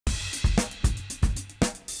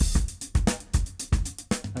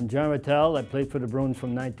I'm John Ratelle. I played for the Bruins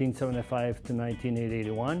from 1975 to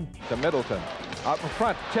 1981. To Middleton. Out in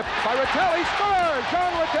front, tipped by Ratelle. He scores!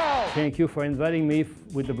 John Ratelle! Thank you for inviting me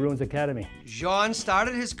with the Bruins Academy. Jean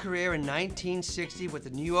started his career in 1960 with the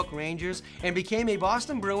New York Rangers and became a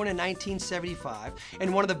Boston Bruin in 1975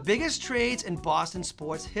 in one of the biggest trades in Boston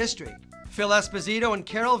sports history. Phil Esposito and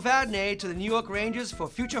Carol Vadnais to the New York Rangers for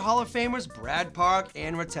future Hall of Famers Brad Park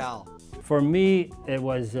and Ratelle. For me, it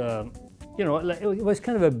was, you know, it was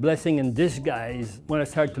kind of a blessing in disguise when I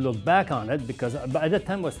started to look back on it, because by that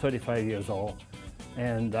time I was 35 years old.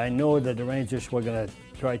 And I know that the Rangers were going to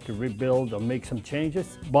try to rebuild or make some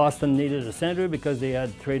changes. Boston needed a center because they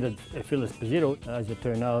had traded Phil Esposito. As it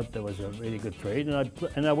turned out, that was a really good trade.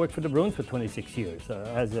 And I worked for the Bruins for 26 years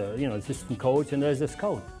as a assistant coach and as a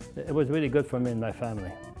scout. It was really good for me and my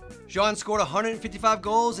family. Jean scored 155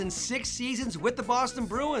 goals in 6 seasons with the Boston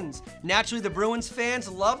Bruins. Naturally, the Bruins fans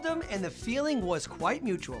loved him, and the feeling was quite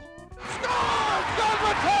mutual. Scores! John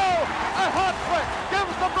Ratelle! A hat trick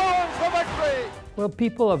gives the Bruins the victory! Well,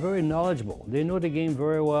 people are very knowledgeable. They know the game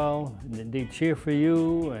very well. They cheer for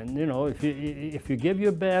you, and if you give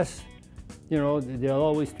your best, they'll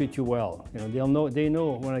always treat you well. They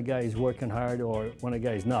know when a guy is working hard or when a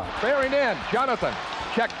guy is not. Bearing in, Jonathan,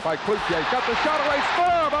 checked by Cloutier, got the shot away,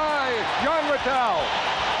 score by John Ratelle.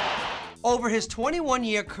 Over his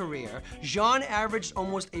 21-year career, Jean averaged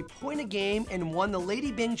almost a point a game and won the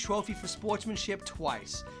Lady Byng Trophy for sportsmanship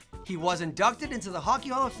twice. He was inducted into the Hockey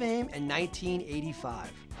Hall of Fame in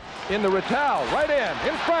 1985. In the Ratelle, right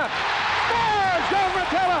in front. Scores! John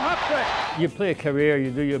Ratelle, a hat trick! You play a career,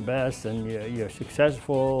 you do your best, and you're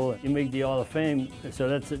successful. You make the Hall of Fame, so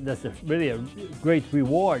that's really a great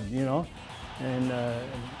reward, And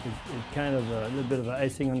it's kind of a little bit of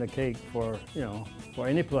icing on the cake for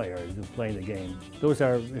any player who's playing the game. Those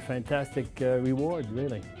are a fantastic reward,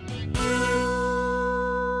 really.